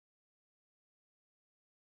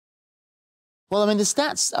Well, I mean, the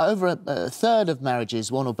stats, over a third of marriages,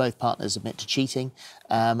 one or both partners admit to cheating.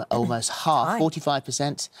 Almost half,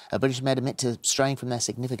 45% of British men admit to straying from their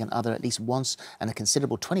significant other at least once, and a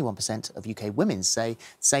considerable 21% of UK women say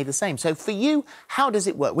the same. So for you, how does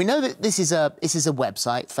it work? We know that this is a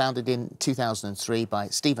website founded in 2003 by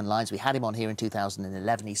Stephen Lyons. We had him on here in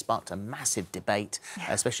 2011. He sparked a massive debate,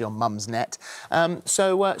 especially on Mumsnet.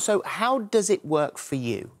 So how does it work for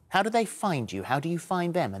you? How do they find you? How do you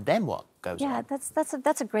find them? And then what goes on? Yeah,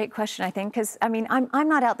 that's a great question, I think, because, I mean, I'm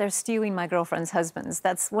not out there stealing my girlfriend's husbands.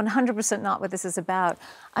 That's 100% not what this is about.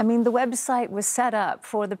 I mean, the website was set up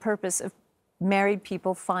for the purpose of married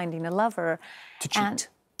people finding a lover. To cheat. And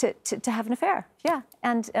to have an affair, yeah,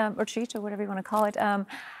 and or cheat, or whatever you want to call it.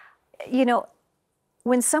 You know,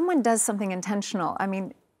 when someone does something intentional, I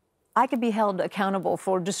mean, I could be held accountable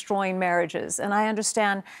for destroying marriages, and I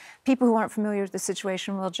understand people who aren't familiar with the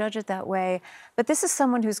situation will judge it that way, but this is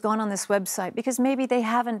someone who's gone on this website because maybe they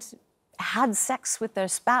haven't had sex with their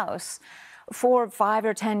spouse for 5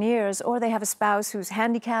 or 10 years, or they have a spouse who's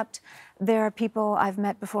handicapped. There are people I've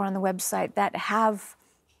met before on the website that have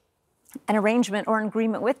an arrangement or an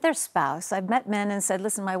agreement with their spouse. I've met men and said,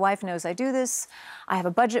 listen, my wife knows I do this, I have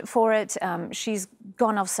a budget for it, she's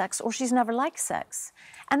gone off sex, or she's never liked sex.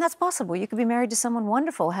 And that's possible. You could be married to someone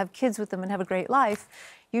wonderful, have kids with them and have a great life.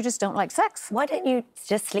 You just don't like sex. Why don't you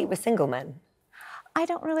just sleep with single men? I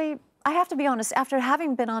have to be honest, after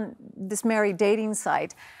having been on this married dating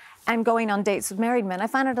site and going on dates with married men, I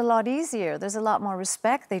find it a lot easier. There's a lot more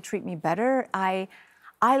respect. They treat me better. I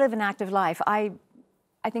live an active life. I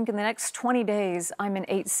think in the next 20 days, I'm in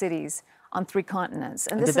 8 cities on 3 continents.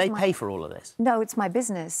 And did they pay for all of this? No, it's my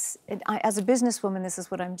business. As a businesswoman, this is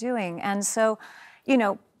what I'm doing. And so, you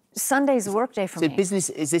know, Sunday's a work day for me. So business,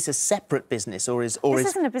 is this a separate business, or is... This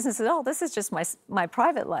isn't a business at all. This is just my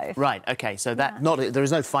private life. Right, OK, so that there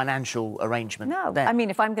is no financial arrangement there. I mean,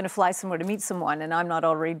 if I'm going to fly somewhere to meet someone and I'm not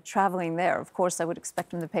already travelling there, of course I would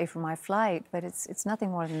expect them to pay for my flight, but it's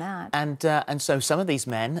nothing more than that. And so some of these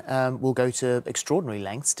men will go to extraordinary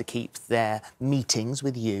lengths to keep their meetings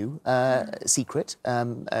with you secret.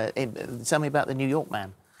 Tell me about the New York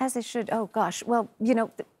man. As they should. Oh, gosh. Well, you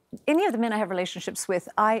know... Any of the men I have relationships with,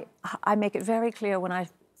 I make it very clear when I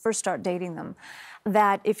first start dating them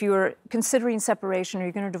that if you're considering separation or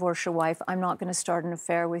you're going to divorce your wife, I'm not going to start an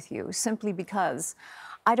affair with you, simply because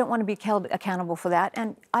I don't want to be held accountable for that,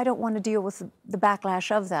 and I don't want to deal with the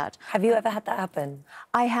backlash of that. Have you ever had that happen?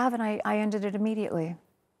 I have, and I ended it immediately.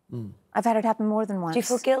 I've had it happen more than once. Do you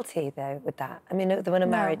feel guilty, though, with that? I mean, when a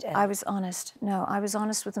marriage ends? I was honest. No, I was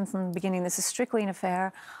honest with them from the beginning. This is strictly an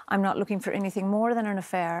affair. I'm not looking for anything more than an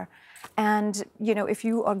affair. And, you know, if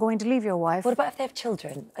you are going to leave your wife... What about if they have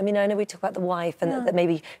children? I mean, I know we talk about the wife and that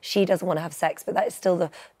maybe she doesn't want to have sex, but that is still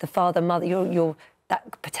the father, mother.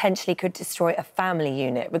 That potentially could destroy a family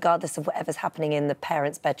unit, regardless of whatever's happening in the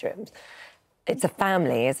parents' bedrooms. It's a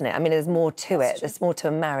family, isn't it? I mean, there's more to it. There's more to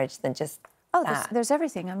a marriage than just... Oh, there's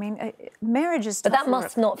everything. I mean, marriage is... But that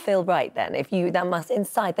must not feel right, then.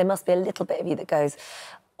 Inside, there must be a little bit of you that goes,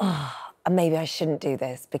 oh, maybe I shouldn't do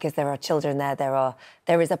this because there are children there.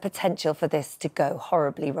 There is a potential for this to go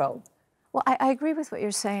horribly wrong. Well, I agree with what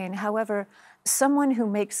you're saying. However, someone who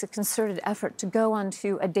makes a concerted effort to go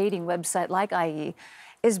onto a dating website like IE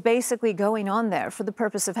is basically going on there for the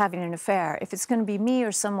purpose of having an affair. If it's going to be me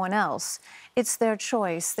or someone else, it's their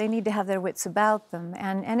choice. They need to have their wits about them.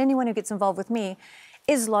 And anyone who gets involved with me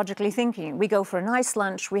is logically thinking. We go for a nice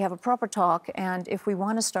lunch, we have a proper talk, and if we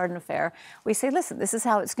want to start an affair, we say, listen, this is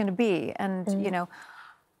how it's going to be. And, you know,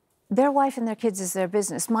 their wife and their kids is their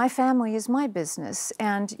business. My family is my business.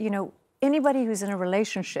 And, you know, anybody who's in a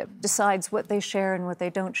relationship decides what they share and what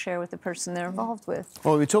they don't share with the person they're involved with.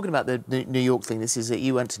 Well, we were talking about the New York thing. This is that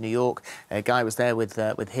you went to New York. A guy was there with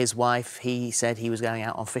his wife. He said he was going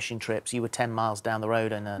out on fishing trips. You were 10 miles down the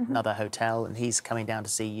road in another hotel, and he's coming down to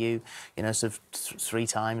see you, you know, sort of 3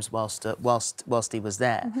 times whilst he was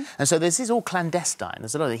there. And so this is all clandestine.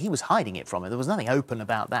 There's a lot of... He was hiding it from her. There was nothing open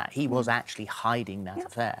about that. He was actually hiding that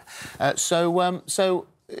affair. So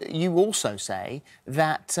you also say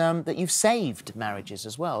that that you've saved marriages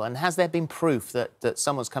as well. And has there been proof that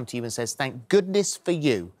someone's come to you and says, thank goodness for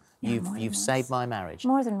you, you've saved my marriage?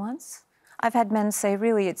 More than once. I've had men say,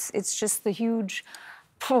 really, it's just the huge...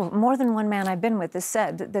 More than one man I've been with has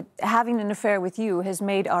said that having an affair with you has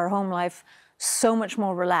made our home life so much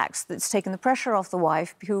more relaxed. That's taken the pressure off the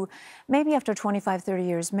wife, who maybe after 25, 30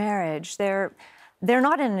 years marriage, they're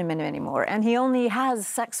not intimate anymore, and he only has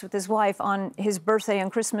sex with his wife on his birthday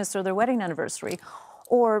and Christmas or their wedding anniversary,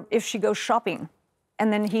 or if she goes shopping,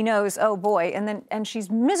 and then he knows, oh boy, and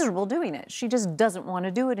she's miserable doing it. She just doesn't want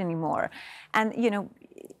to do it anymore. And, you know,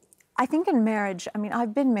 I think in marriage, I mean,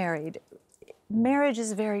 I've been married. Marriage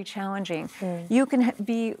is very challenging. You can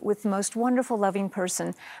be with the most wonderful, loving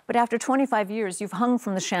person, but after 25 years, you've hung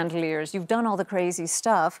from the chandeliers, you've done all the crazy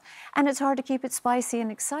stuff, and it's hard to keep it spicy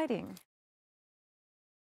and exciting.